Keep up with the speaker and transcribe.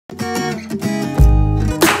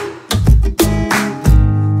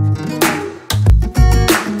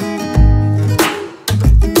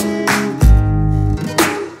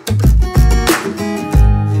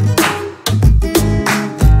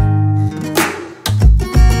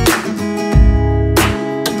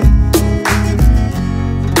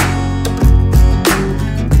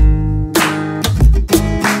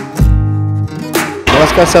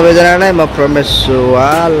नमस्कार सबैजनालाई, म प्रमेश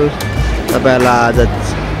सुवाल तपाईहरुलाई आज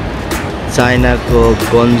चाइनाको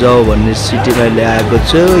गन्जाउ भन्ने सिटीमा ल्याएको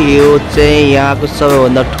छु। यो चाहिँ यहाँको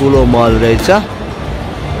सबैभन्दा ठुलो मल रहेछ।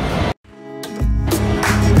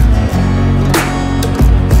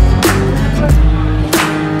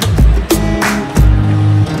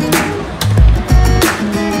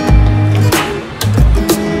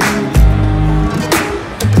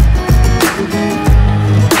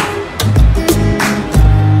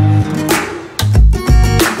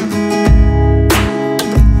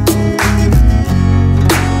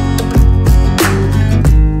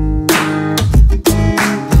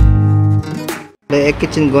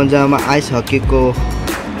 एकैछिन गन्जामा आइस हकीको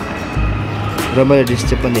रमाइलो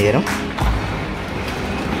दृश्य पनि हेरौँ।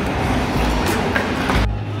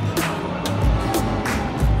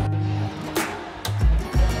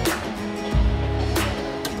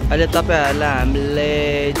 अहिले तपाईहरुलाई हामीले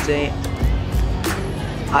चाहिँ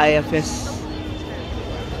आइएफएस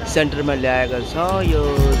सेन्टरमा ल्याएको छौँ। यो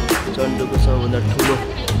चण्डुको सबैभन्दा ठुलो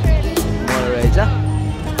मल रहेछ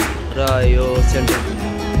र यो centre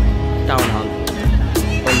town hall.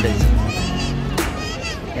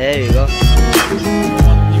 There you go.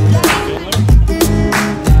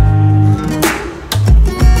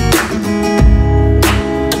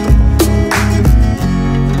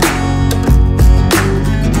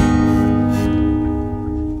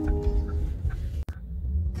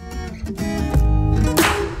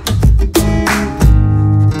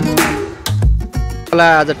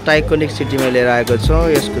 आज टाइकोनिक सिटीमा लिएर आएको छौँ।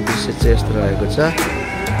 यसको दृश्य चाहिँ यस्तो रहेको छ।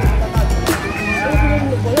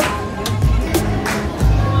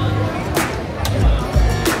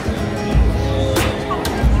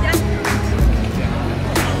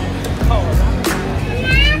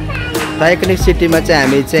 टाइकोनिक सिटीमा चाहिँ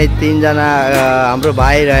हामी चाहिँ तीनजना हाम्रो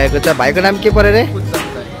भाइ रहेको छ। भाइको नाम के पर्यो रे?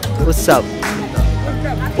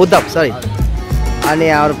 उद्धव सरी। अनि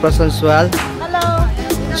हाम्रो प्रशान्त सुवाल,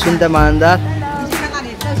 सुन्ता मान्दार,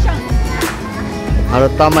 हाम्रो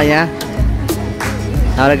तमया,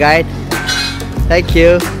 हाम्रो गाइड। Thank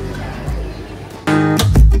you.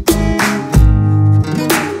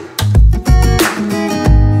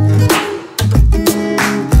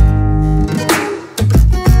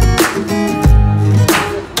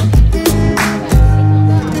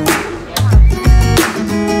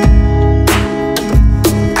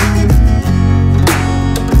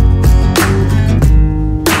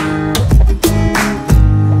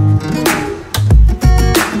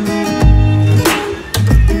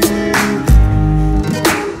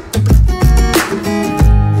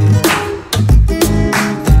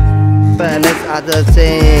 आज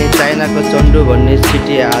चाहिँ चाइनाको चण्डु भन्ने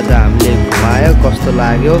सिटी आज हामीले घुमायो। कस्तो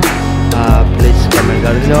लाग्यो प्लिज कमेन्ट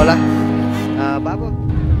गरिदिनु होला। बाबु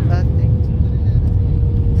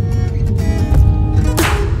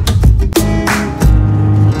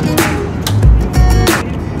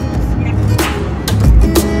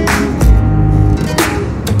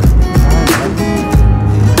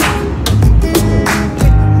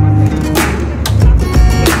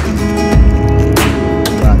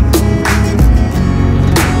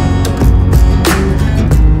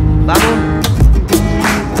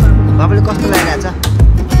बाबुले कस्तो लागिरहेछ?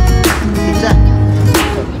 ठिक छ?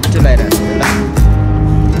 मिठो लागिरहेछ ल।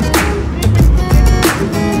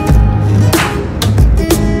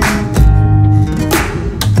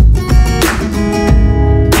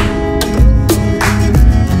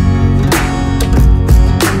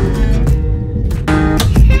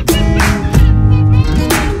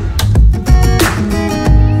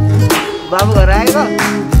 बाबु घर आएको?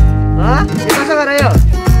 यो कसो गऱ्यो?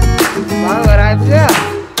 बाबु घर आइपुग्यो?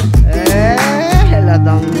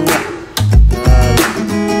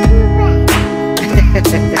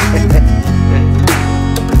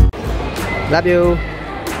 Love you.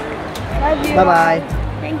 Love you. Bye bye.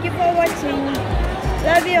 Thank you for watching.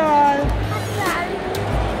 Love you all.